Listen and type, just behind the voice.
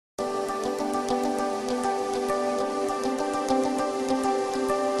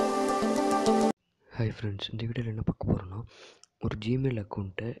Hi friends, இந்த வீடியோவில் என்ன பார்க்க போகிறோன்னா, ஒரு ஜிமெயில்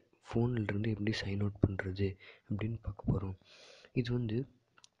அக்கௌண்ட்டை ஃபோன்லேருந்து எப்படி சைன் அவுட் பண்ணுறது அப்படின்னு பார்க்க போகிறோம். இது வந்து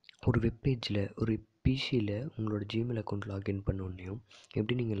ஒரு வெப்பேஜில் ஒரு பிசியில் உங்களோட ஜிமெயில் அக்கௌண்ட் லாகின் பண்ணோடனையும்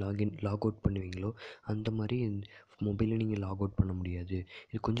எப்படி நீங்கள் லாக் அவுட் பண்ணுவீங்களோ அந்த மாதிரி மொபைலில் நீங்கள் லாக் அவுட் பண்ண முடியாது.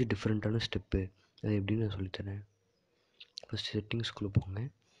 இது கொஞ்சம் டிஃப்ரெண்ட்டான ஸ்டெப்பு. அது எப்படின்னு நான் சொல்லித்தரேன். ஃபஸ்ட்டு செட்டிங்ஸ்குள்ளே போங்க.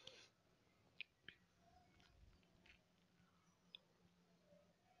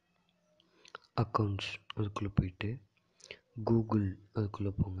 அக்கௌண்ட்ஸ் அதுக்குள்ளே போயிட்டு கூகுள்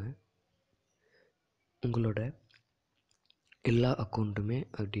அதுக்குள்ளே போங்க. உங்களோட எல்லா அக்கௌண்ட்டுமே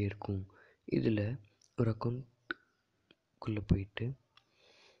அப்படியே இருக்கும். இதில் ஒரு அக்கௌண்ட்குள்ளே போயிட்டு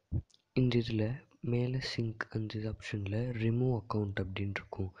இந்த இதில் மேலே சிங்க் அந்த ஆப்ஷனில் ரிமூவ் அக்கௌண்ட் அப்படின்னு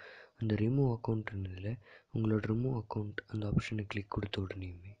இருக்கும். அந்த ரிமூவ் அக்கௌண்ட்ன்றதில் உங்களோட ரிமூவ் அக்கௌண்ட் அந்த ஆப்ஷனை கிளிக் கொடுத்த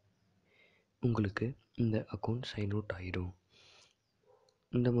உடனேயுமே உங்களுக்கு இந்த அக்கௌண்ட் சைன் அவுட் ஆகிடும்.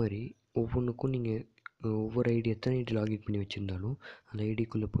 இந்த மாதிரி ஒவ்வொன்றுக்கும் நீங்கள் ஒவ்வொரு ஐடி எத்தனை ஐடி லாகின் பண்ணி வச்சுருந்தாலும் அந்த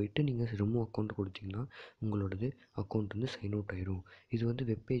ஐடிக்குள்ளே போயிட்டு நீங்கள் ரிமூவ் அக்கௌண்ட் கொடுத்தீங்கன்னா உங்களோடது அக்கௌண்ட் வந்து சைன் அவுட் ஆயிடும். இது வந்து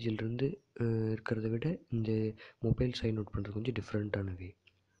வெப்பேஜிலிருந்து இருக்கிறத விட இந்த மொபைல் சைன் அவுட் பண்ணுறது கொஞ்சம் டிஃப்ரெண்ட்டான வே.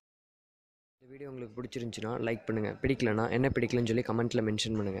 இந்த வீடியோ உங்களுக்கு பிடிச்சிருந்துச்சின்னா லைக் பண்ணுங்கள், பிடிக்கலனா என்ன பிடிக்கலன்னு சொல்லி கமெண்ட்டில்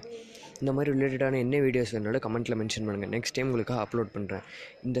மென்ஷன் பண்ணுங்கள். இந்த மாதிரி ரிலேட்டடான என்ன வீடியோஸ் வேணாலும் கமெண்ட்டில் மென்ஷன் பண்ணுங்கள். நெக்ஸ்ட் டைம் உங்களுக்காக அப்லோட் பண்ணுறேன்.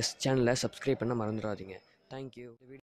 இந்த சேனலை சப்ஸ்கிரைப் பண்ண மறந்துடாதீங்க. தேங்க்யூ.